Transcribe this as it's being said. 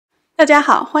大家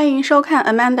好，欢迎收看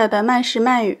Amanda 的慢食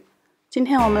慢语。今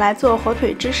天我们来做火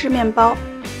腿芝士面包。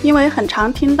因为很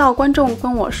常听到观众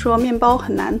跟我说面包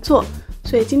很难做，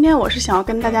所以今天我是想要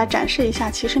跟大家展示一下，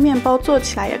其实面包做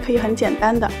起来也可以很简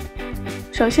单的。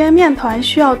首先，面团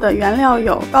需要的原料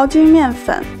有高筋面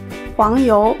粉、黄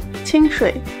油、清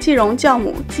水、即溶酵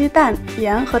母、鸡蛋、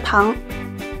盐和糖。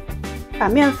把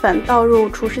面粉倒入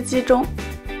厨师机中，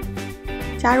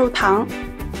加入糖，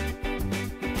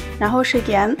然后是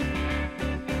盐，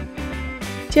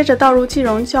接着倒入即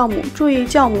溶酵母，注意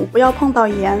酵母不要碰到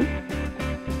盐。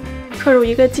刻入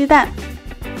一个鸡蛋，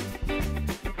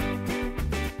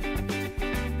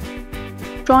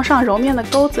装上揉面的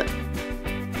钩子，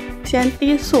先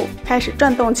低速开始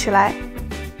转动起来，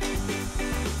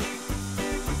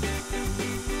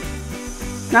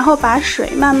然后把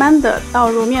水慢慢的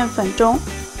倒入面粉中。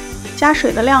加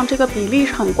水的量这个比例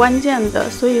是很关键的，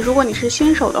所以如果你是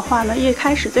新手的话呢，一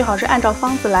开始最好是按照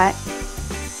方子来，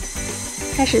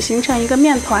开始形成一个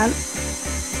面团。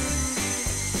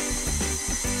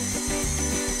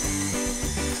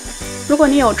如果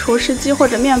你有厨师机或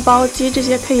者面包机，这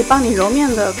些可以帮你揉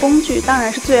面的工具当然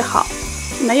是最好。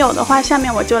没有的话，下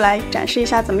面我就来展示一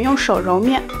下怎么用手揉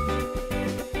面。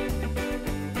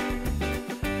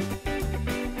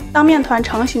当面团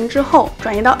成型之后，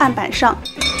转移到案板上，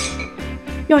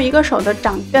用一个手的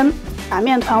掌根把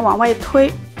面团往外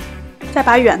推，再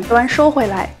把远端收回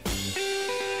来，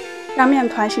让面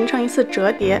团形成一次折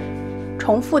叠，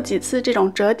重复几次这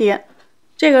种折叠。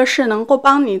这个是能够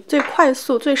帮你最快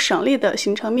速、最省力的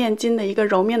形成面筋的一个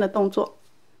揉面的动作。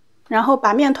然后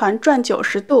把面团转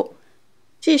90度，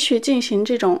继续进行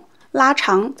这种拉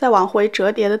长再往回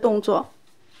折叠的动作。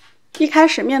一开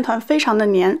始面团非常的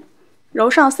黏，揉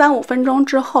上3-5分钟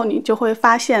之后，你就会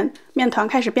发现面团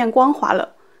开始变光滑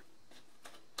了。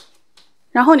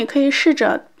然后你可以试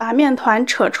着把面团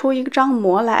扯出一张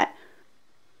膜来。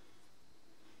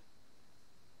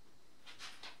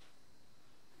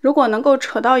如果能够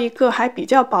扯到一个还比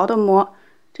较薄的膜，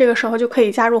这个时候就可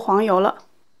以加入黄油了。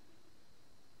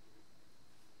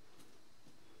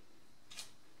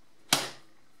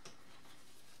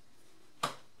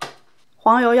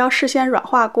黄油要事先软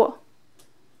化过，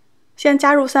先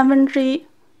加入1/3，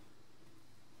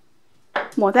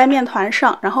抹在面团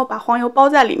上，然后把黄油包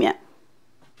在里面，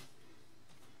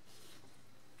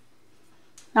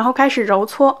然后开始揉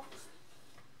搓。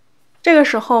这个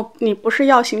时候你不是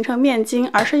要形成面筋，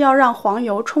而是要让黄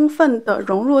油充分的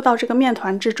融入到这个面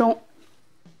团之中。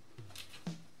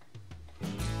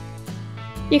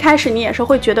一开始你也是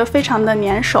会觉得非常的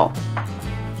粘手，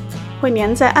会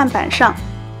粘在案板上，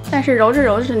但是揉着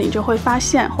揉着你就会发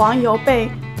现黄油被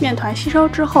面团吸收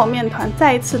之后，面团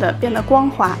再一次的变得光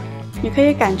滑。你可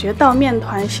以感觉到面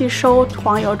团吸收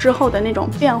黄油之后的那种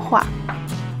变化。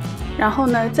然后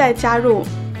呢，再加入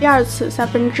第二次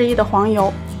1/3的黄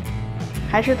油，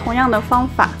还是同样的方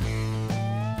法，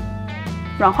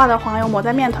软化的黄油抹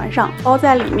在面团上，包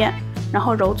在里面，然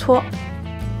后揉搓。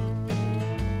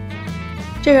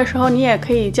这个时候你也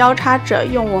可以交叉着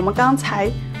用我们刚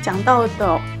才讲到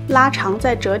的拉长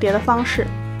再折叠的方式。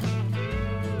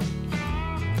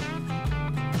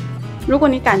如果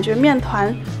你感觉面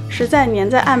团实在粘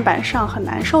在案板上很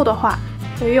难受的话，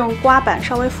可以用刮板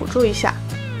稍微辅助一下。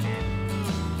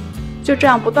就这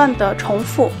样不断的重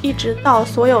复，一直到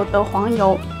所有的黄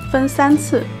油分3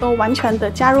次都完全的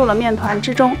加入了面团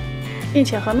之中，并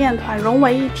且和面团融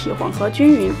为一体，混合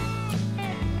均匀。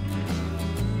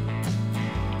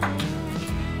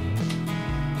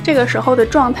这个时候的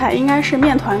状态应该是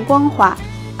面团光滑，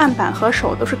案板和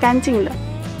手都是干净的。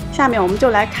下面我们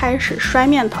就来开始摔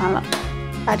面团了。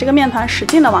把这个面团使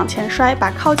劲的往前摔，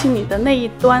把靠近你的那一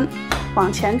端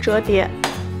往前折叠，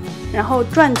然后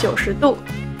转90度，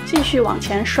继续往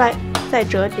前摔，再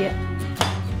折叠。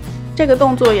这个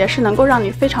动作也是能够让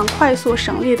你非常快速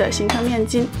省力的形成面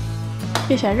筋，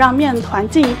并且让面团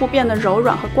进一步变得柔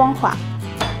软和光滑。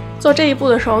做这一步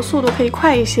的时候速度可以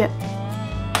快一些。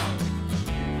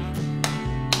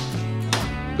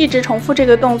一直重复这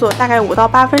个动作大概5到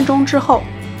8分钟之后，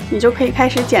你就可以开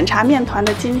始检查面团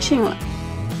的筋性了。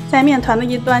在面团的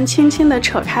一端轻轻地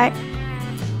扯开，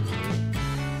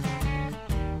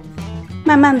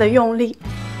慢慢的用力，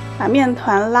把面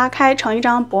团拉开成一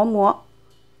张薄膜。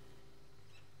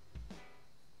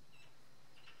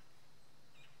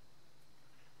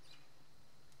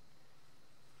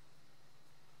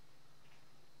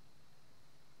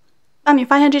当你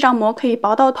发现这张膜可以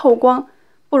薄到透光，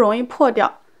不容易破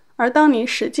掉，而当你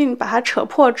使劲把它扯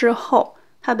破之后，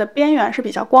它的边缘是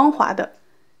比较光滑的，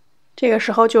这个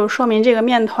时候就说明这个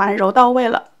面团揉到位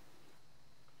了。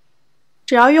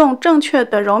只要用正确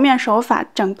的揉面手法，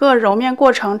整个揉面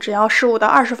过程只要15到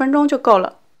20分钟就够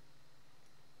了。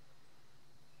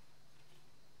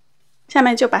下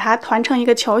面就把它团成一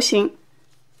个球形，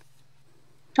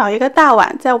找一个大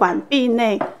碗，在碗壁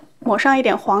内抹上一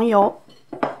点黄油，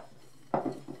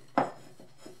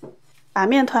把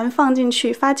面团放进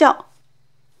去发酵，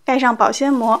盖上保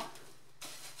鲜膜，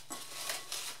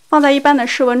放在一般的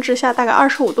室温之下，大概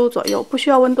25度左右，不需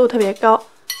要温度特别高，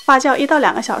发酵1到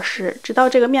2个小时，直到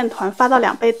这个面团发到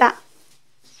2倍大。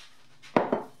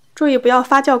注意不要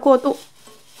发酵过度。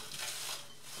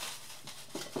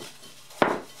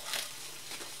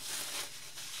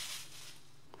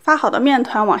发好的面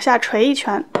团往下捶一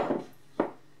拳，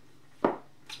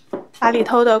把里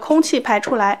头的空气排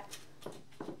出来，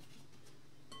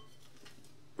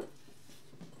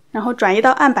然后转移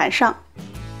到案板上，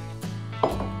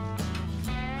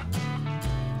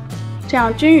这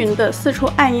样均匀的四处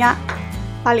按压，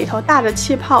把里头大的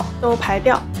气泡都排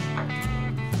掉。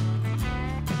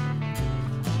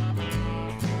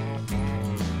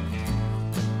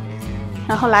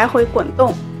然后来回滚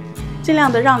动，尽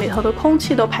量的让里头的空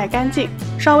气都排干净，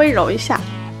稍微揉一下，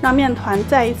让面团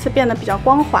再一次变得比较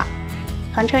光滑，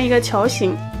团成一个球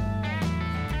形，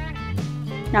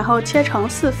然后切成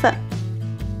4份。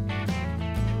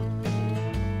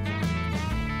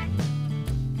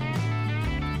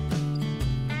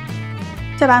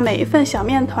再把每一份小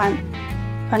面团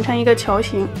团成一个球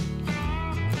形，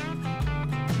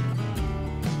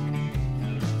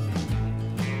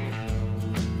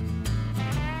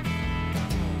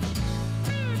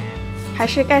还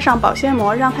是盖上保鲜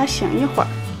膜，让它醒一会儿，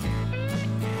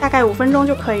大概5分钟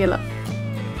就可以了。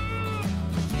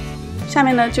下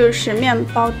面呢就是面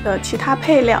包的其他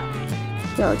配料，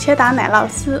有切打奶酪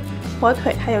丝、火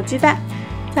腿还有鸡蛋。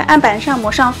在案板上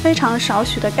抹上非常少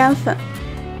许的干粉，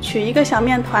取一个小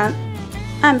面团，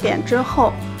按扁之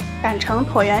后擀成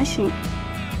椭圆形，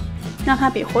让它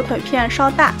比火腿片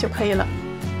稍大就可以了。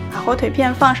把火腿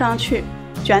片放上去，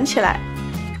卷起来，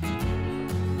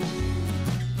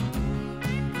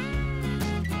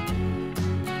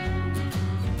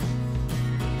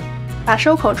把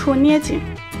收口处捏紧，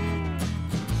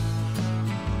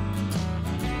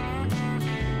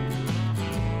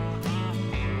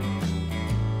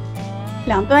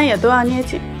两端也都要捏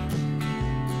紧，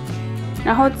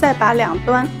然后再把两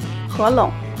端合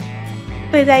拢，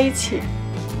对在一起，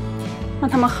让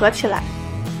它们合起来，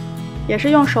也是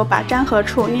用手把粘合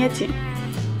处捏紧。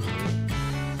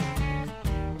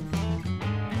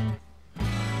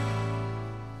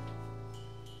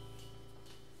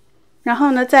然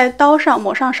后呢，在刀上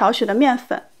抹上少许的面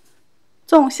粉，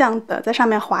纵向的在上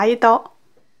面划一刀，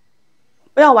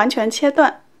不要完全切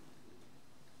断，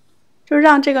就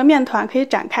让这个面团可以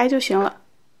展开就行了。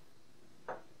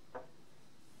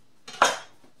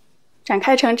展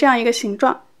开成这样一个形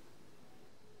状。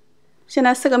现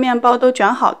在4个面包都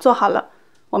卷好做好了，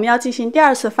我们要进行第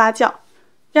2次发酵。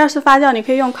第2次发酵你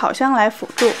可以用烤箱来辅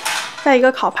助，在一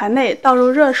个烤盘内倒入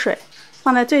热水，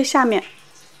放在最下面，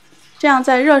这样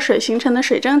在热水形成的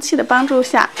水蒸气的帮助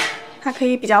下，它可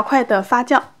以比较快的发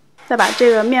酵。再把这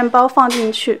个面包放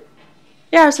进去，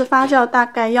第2次发酵大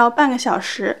概要半个小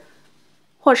时，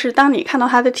或是当你看到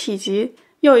它的体积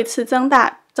又一次增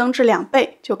大，增至2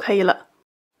倍就可以了。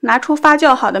拿出发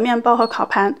酵好的面包和烤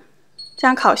盘，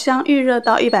将烤箱预热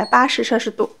到180摄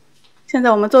氏度。现在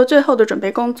我们做最后的准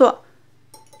备工作，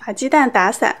把鸡蛋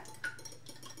打散，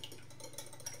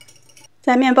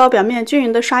在面包表面均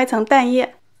匀地刷一层蛋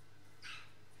液，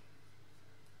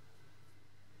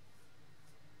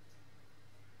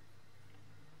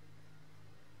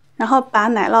然后把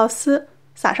奶酪丝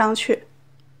撒上去，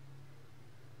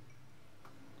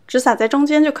只撒在中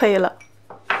间就可以了。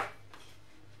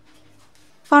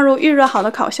放入预热好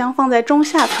的烤箱，放在中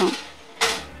下层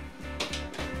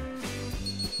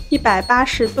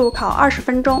，180度烤20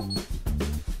分钟，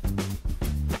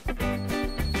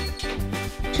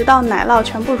直到奶酪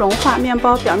全部融化，面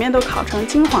包表面都烤成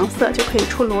金黄色，就可以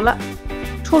出炉了。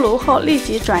出炉后立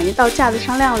即转移到架子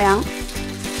上晾凉。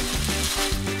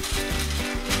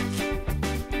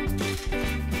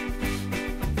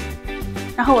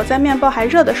然后我在面包还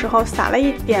热的时候撒了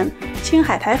一点青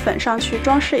海苔粉上去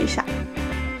装饰一下，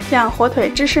这样火腿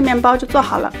芝士面包就做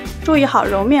好了。注意好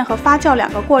揉面和发酵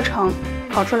2个过程，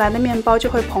烤出来的面包就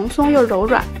会蓬松又柔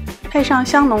软，配上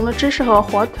香浓的芝士和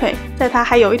火腿，在它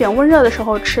还有一点温热的时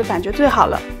候吃，感觉最好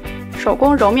了。手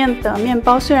工揉面的面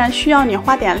包虽然需要你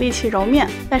花点力气揉面，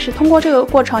但是通过这个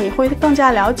过程你会更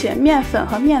加了解面粉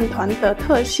和面团的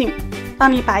特性。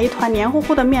当你把一团黏糊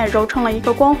糊的面揉成了一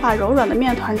个光滑柔软的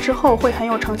面团之后，会很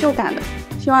有成就感的。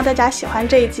希望大家喜欢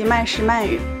这一集慢食慢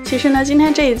语。其实呢，今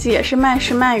天这一集也是慢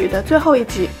食慢语的最后一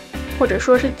集，或者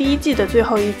说是第一季的最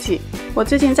后一集。我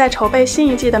最近在筹备新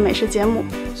一季的美食节目，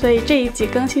所以这一集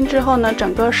更新之后呢，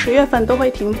整个10月份都会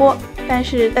停播。但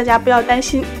是大家不要担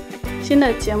心，新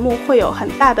的节目会有很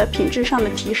大的品质上的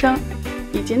提升，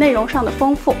以及内容上的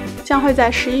丰富，将会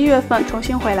在11月份重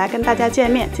新回来跟大家见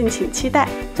面，敬请期待。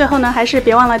最后呢，还是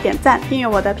别忘了点赞、订阅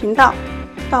我的频道，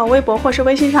到微博或是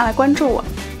微信上来关注我，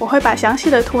我会把详细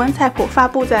的图文菜谱发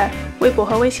布在微博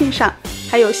和微信上，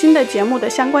还有新的节目的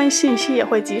相关信息也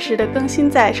会及时的更新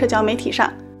在社交媒体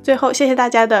上。最后，谢谢大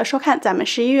家的收看，咱们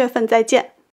11月份再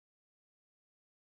见。